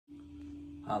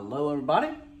Hello everybody.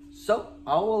 So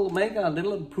I will make a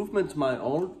little improvement to my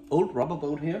old rubber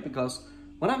boat here, because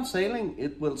when I'm sailing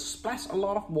it will splash a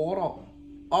lot of water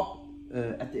up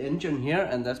at the engine here,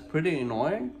 and that's pretty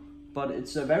annoying. But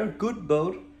it's a very good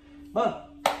boat. But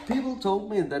people told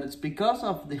me that it's because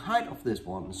of the height of this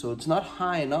one, so it's not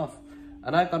high enough.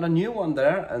 And I got a new one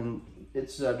there, and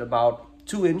it's at about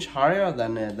 2 inches higher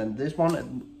than this one,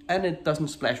 and it doesn't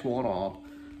splash water up.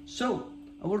 So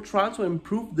I will try to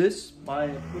improve this by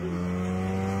putting...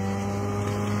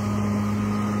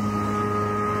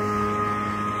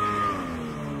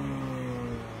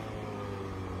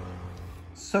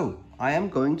 So I am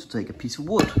going to take a piece of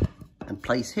wood and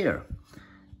place here,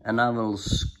 and I will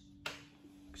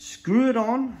screw it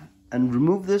on and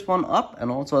remove this one up,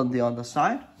 and also on the other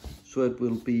side, so it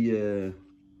will be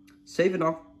safe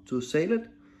enough to sail it.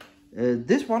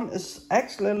 This one is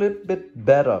actually a little bit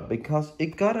better because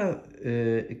it got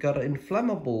an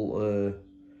inflammable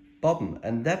button,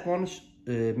 and that one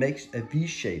makes a V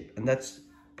shape, and that's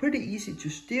pretty easy to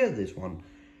steer this one.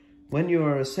 When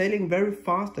you're sailing very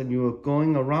fast and you're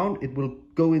going around, it will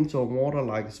go into a water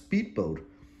like a speedboat.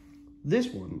 This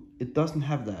one, it doesn't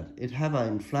have that. It have an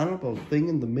inflammable thing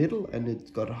in the middle, and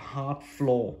it's got a hard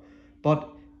floor,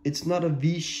 but it's not a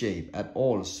V shape at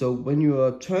all. So when you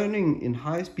are turning in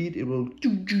high speed, it will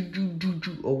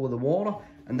do over the water,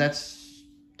 and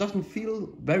doesn't feel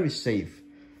very safe.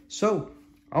 So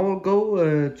I will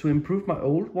go to improve my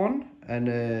old one and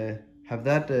have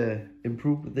that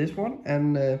improve this one,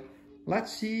 and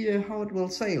let's see how it will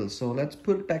sail. So let's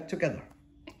put it back together.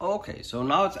 Okay, so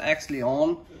now it's actually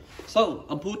on. So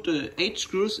I put 8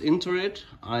 screws into it.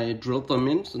 I drilled them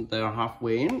in, and they are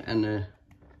halfway in, and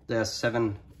they're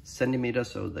 7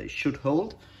 centimeters, so they should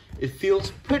hold. It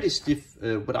feels pretty stiff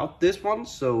without this one,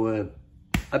 so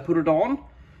I put it on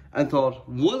and thought,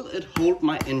 will it hold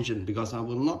my engine, because I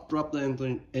will not drop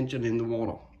the engine in the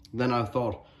water. Then I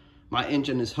thought, my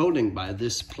engine is holding by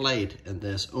this plate, and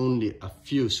there's only a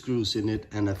few screws in it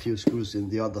and a few screws in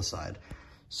the other side,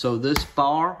 so this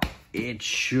bar, it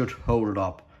should hold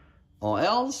up, or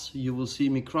else you will see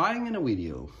me crying in a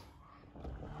video.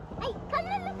 Hey, come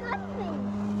and look at me.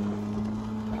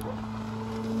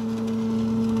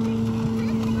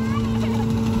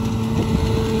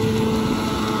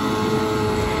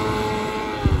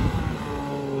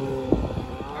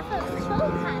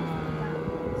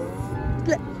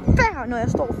 Der, når jeg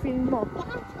står og filmer.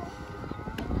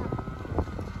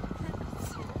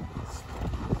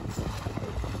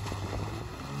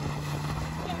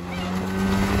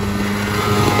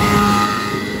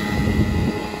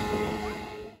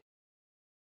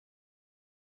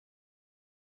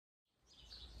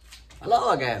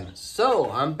 Hello again.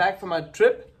 So I'm back from my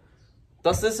trip.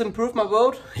 Does this improve my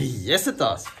boat? Yes, it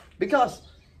does. Because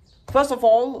first of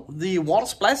all, the water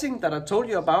splashing that I told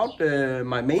you about,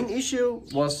 my main issue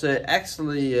was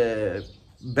actually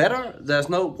better. There's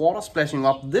no water splashing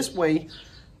up this way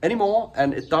anymore,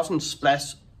 and it doesn't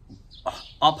splash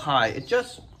up high. It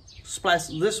just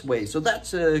splashes this way. So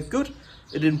that's good.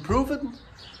 It improved.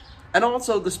 And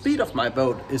also the speed of my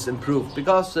boat is improved,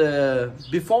 because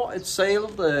before it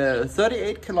sailed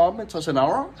 38 kilometers an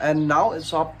hour, and now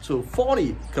it's up to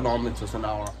 40 kilometers an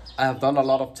hour. I have done a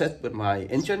lot of tests with my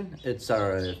engine. It's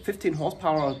a 15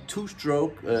 horsepower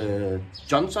 2-stroke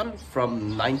Johnson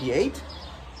from 98,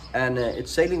 and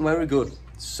it's sailing very good.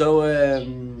 So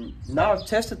now I've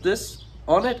tested this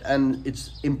on it, and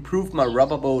it's improved my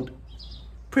rubber boat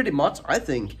pretty much, I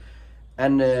think.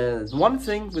 And one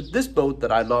thing with this boat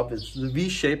that I love is the V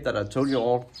shape that I told you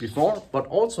all before, but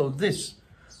also this.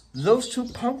 Those 2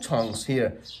 pontons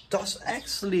here does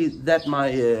actually that my...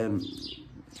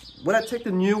 when I take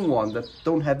the new one that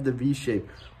don't have the V shape,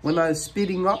 when I'm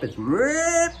speeding up, it's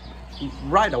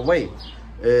right away.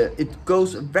 It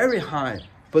goes very high,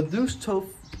 but those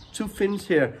two fins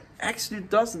here actually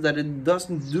does that. It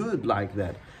doesn't do it like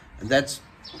that, and that's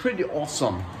pretty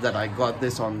awesome that I got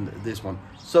this on this one.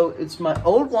 So it's my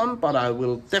old one, but I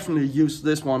will definitely use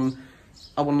this one.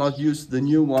 I will not use the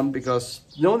new one, because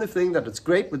the only thing that is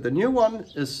great with the new one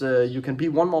is you can be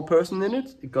 1 more person in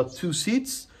it. It got 2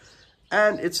 seats,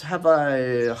 and it's have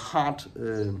a hard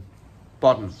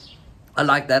button. I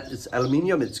like that. It's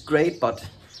aluminium. It's great, but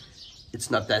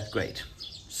it's not that great.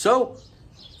 So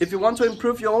if you want to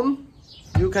improve your own,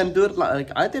 you can do it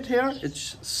like I did here.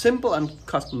 It's simple and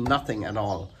cost nothing at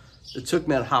all. It took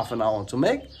me half an hour to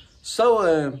make.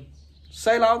 So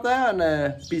sail out there and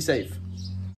be safe.